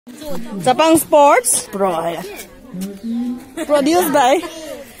Zapang Sports produced by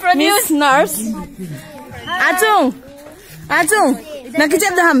Miss Nurse Achung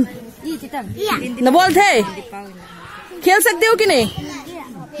nakicep dah हम न बोल थे खेल सकते हो कि नहीं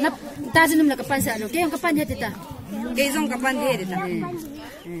न ताजनुम ला kapan sa ano kaya kapan dia tita Kayong kapan dia tita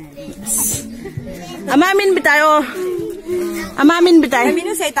amamin bitay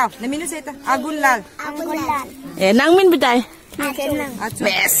naminu sa ito agun lal nangmin bitay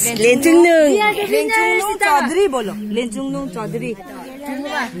bes lencung nung Chaudhary bolo lencung nung Chaudhary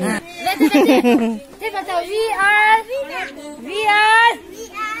we are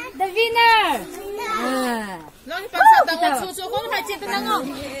the winner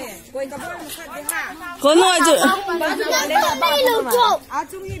kono aja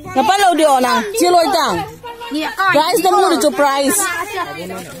kapan lo dia orang ciloi tang guys the mood to prize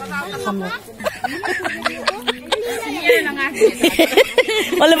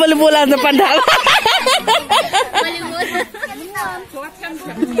boleh bulan depan dah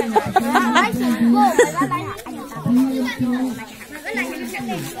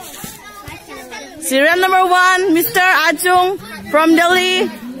serial number 1 Mr. Achung from Delhi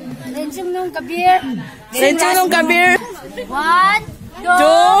Lencung Nung Kabir 1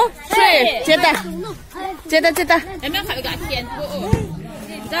 2 3 ceta emang kami gak kian po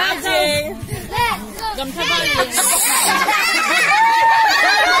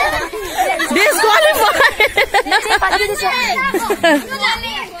disqualified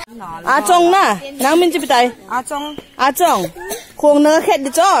Achong na nang min chipitay Achong khong na khet de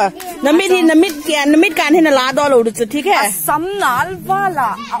cho namit kan hin la do lo du chu thik hai samnal wala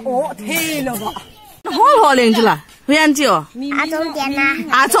o thelo ba hol leng chula huyan chi o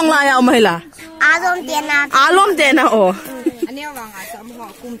Achong la ya mai la alom tena o ani wang acham ho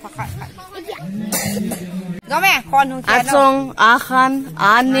kum phakha game kon hu Achong Akhan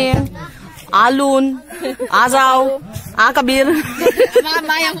Aneng Alun Azau Akabir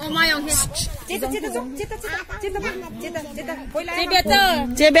mayang cita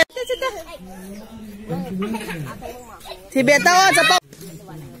Tibeta wa chapa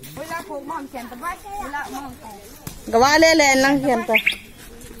gawale le lang hian ta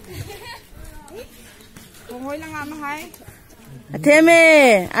hoi lang am hai theme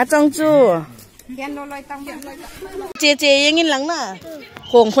Achong chu hian lo loi tang che yengin lang na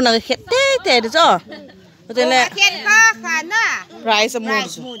khong khuna khet te de cho te le khen ka khana rice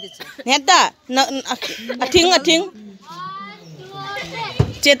mood neta athing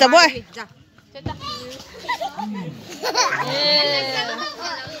cheta boy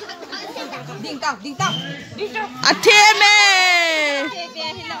ding tao atheme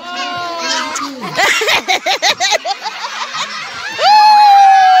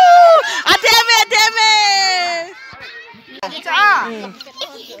atheme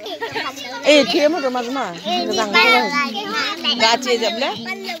thêm rồi mà gà chê dập lẽ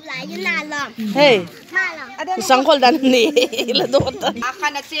hey sang khol dan ni là tốt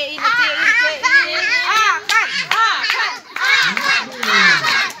akan chê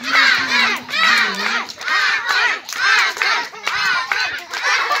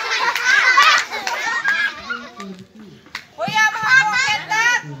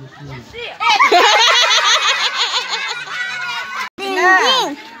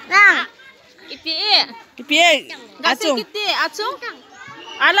Ipi Achung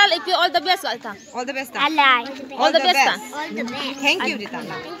Alal ipi all the best alta all the best all the best thank you Rita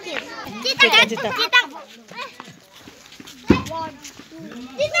Cita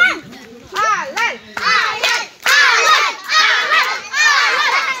alal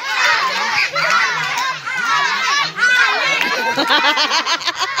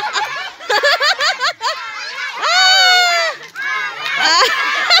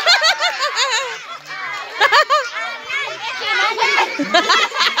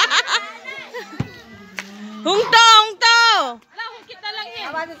hung to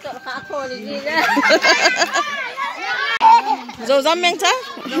rồi dám men cha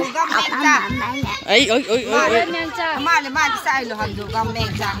ấy mà sai lo han do gam men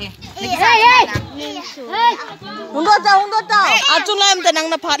cha he hung to Achung la em ta nang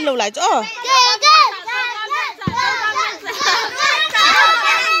na phat lo lai cho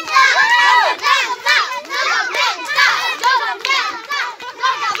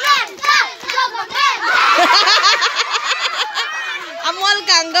amwal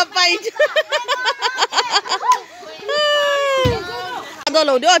kangga pai do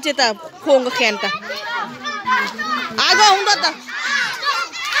lo dio cheta khong ka khen ta ago hung ta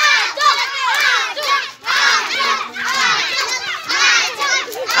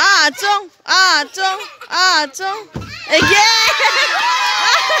Achung again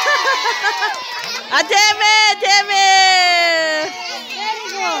Jeme.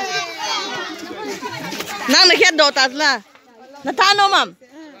 Nang nak kiat dotas lah. Natano mam.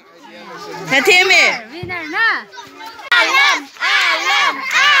 Jeme. Winner na. Alam.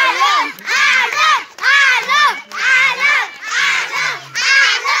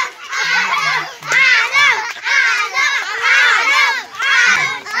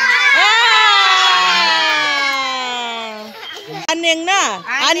 Aneng na.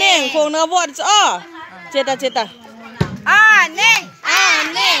 Aneng kung na words oh. Ceta. Aneng.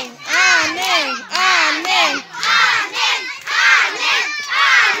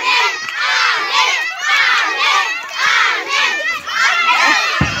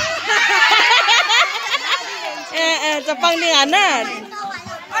 Jepang ni anak.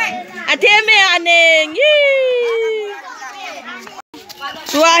 Ateme aneng.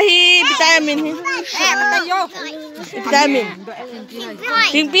 Suahi vitamin. Vitamin.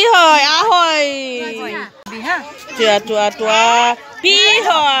 Ting pi hoi, ahoy. Tua. Pi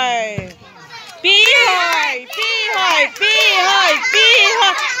hoi.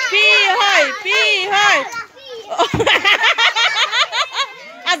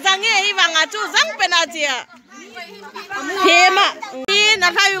 Azange ibang acu zang penajia. Hema. Ni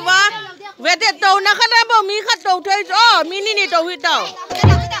nak kayu ba? Wede tau nak kana ba mi khat tau thai oh mi ni tau hi tau.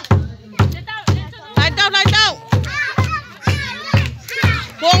 Lai tau.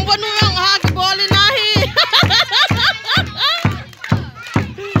 Kong banu yang ha ki boli nahi.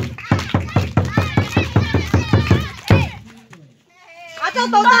 Atau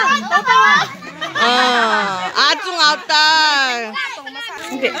tau. Acung autai.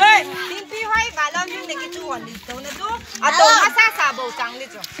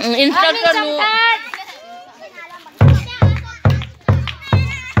 Instructor lu.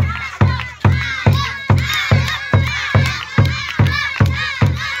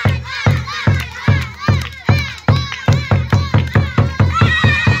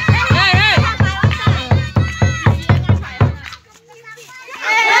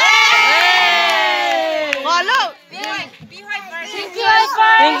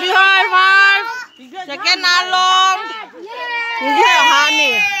 Second along. Ini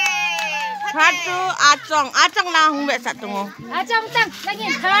hani. Satu acong na humbe satu ngo. Acong tang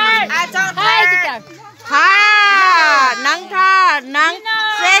lagi third. Hai kita. Nang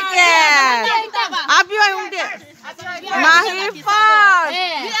second. Abi wai humde. Nahi first.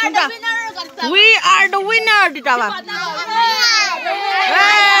 We are the winner di tawa.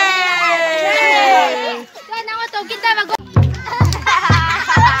 Nang to kita bago.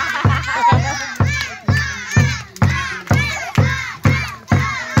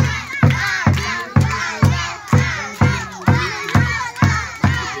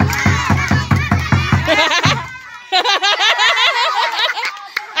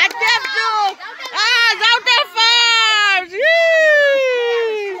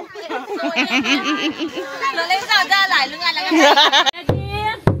 Nó lên sao ra lại lưng anh là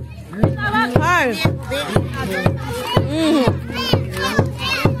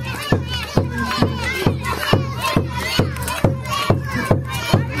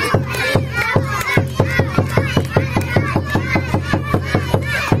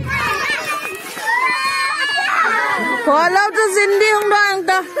Có lâu cho xin đi không đoan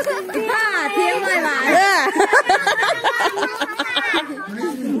ta. Tiếng rồi mà.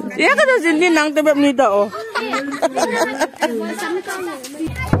 Ya kan xin đi nang tebak ni tau.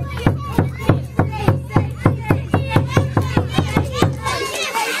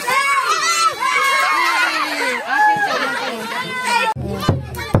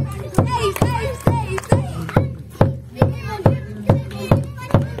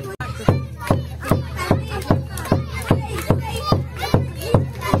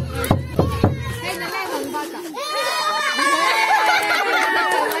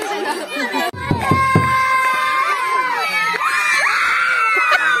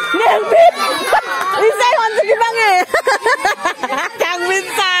 Isay on sa kibang eh. Kang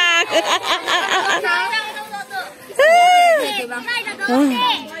Winsang.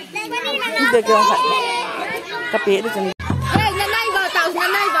 Hindi ko kape ito dyan. Nanay bata.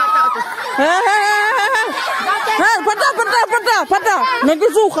 Pata.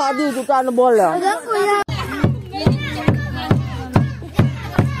 Nagsuka dito tayo na bola.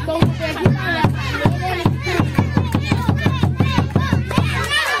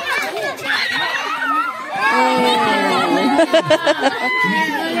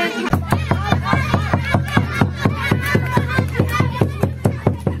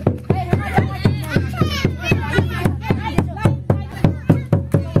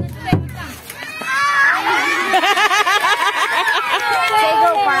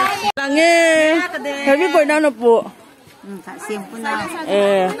 Lang Heavy boy na no po. Sim pun na.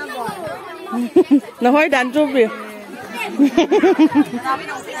 Nó hỏi đàn chụp đi.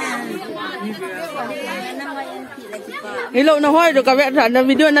 Hello nó hỏi được cả vẽ sản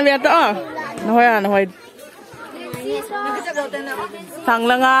video nó vẽ đó. Nó hỏi à nó hỏi. Thằng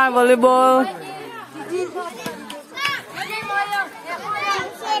là nga volleyball.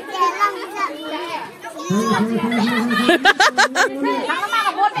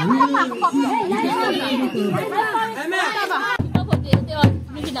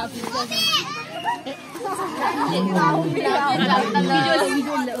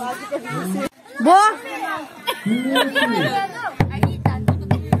 Bố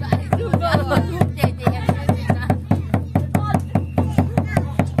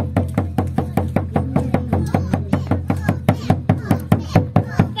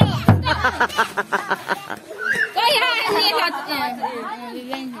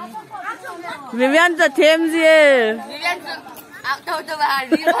Vivian cho thêm gì? Vivian đâu cho bà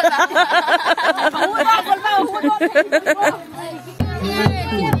đi luôn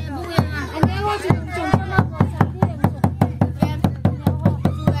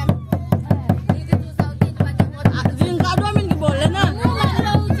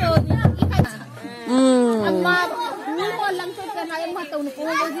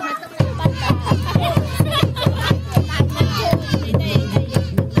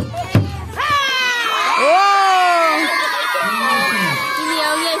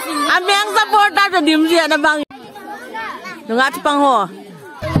điểm gì à bang đừng ngắt bang hồ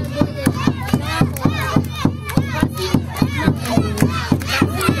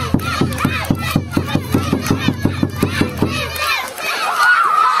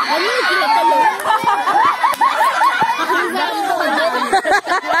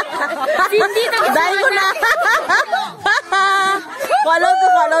Dai ko na follow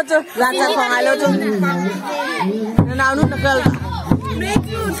to lata follow to nananu nakal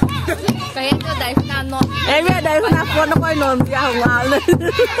kaya ko dai na no eh dai ko na phone ko non dia hong ao le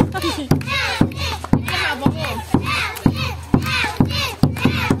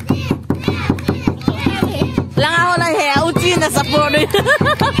lang ako lang he uchi na sa phone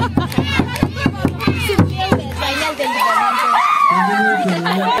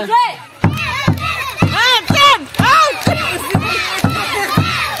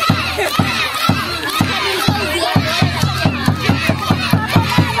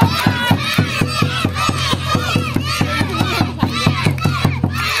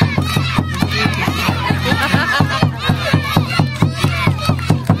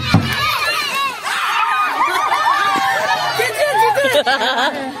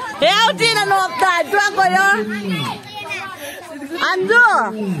Heo Tina no ta chua ko yo Anju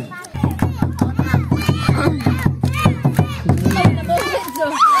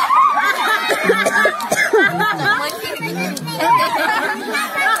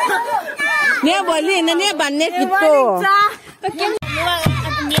Nia boleh na nia banne gitu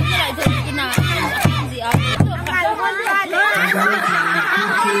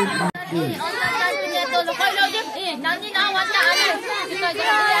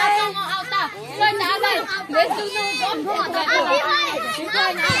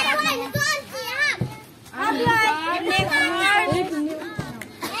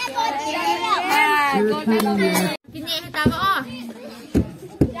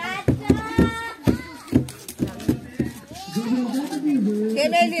Cái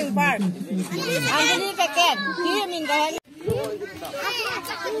đây liền phải anh đi cái kẹt kia mình cái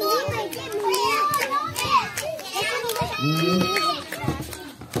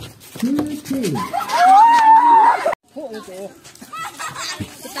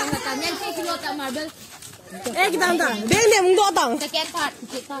kita nhanh sih kilo tak marble. Kita tak. Dia ni mungkin otang. Sekian part.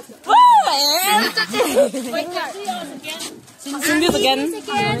 Xin biết sekian.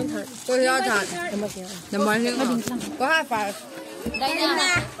 Tôi theo thật. Nằm bao nhiêu? Có 2 phải. Đây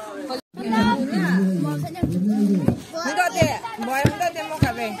nè. Không có tiền. Mọi không có tiền mua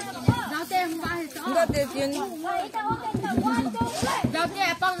cà phê. Giao tiền không bao giờ. Không có tiền tiền. Giao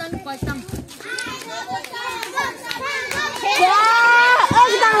tiền bao lần coi tăng.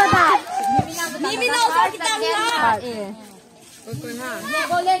 Kita letak. Mimi nak kita lihat.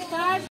 Boleh kan?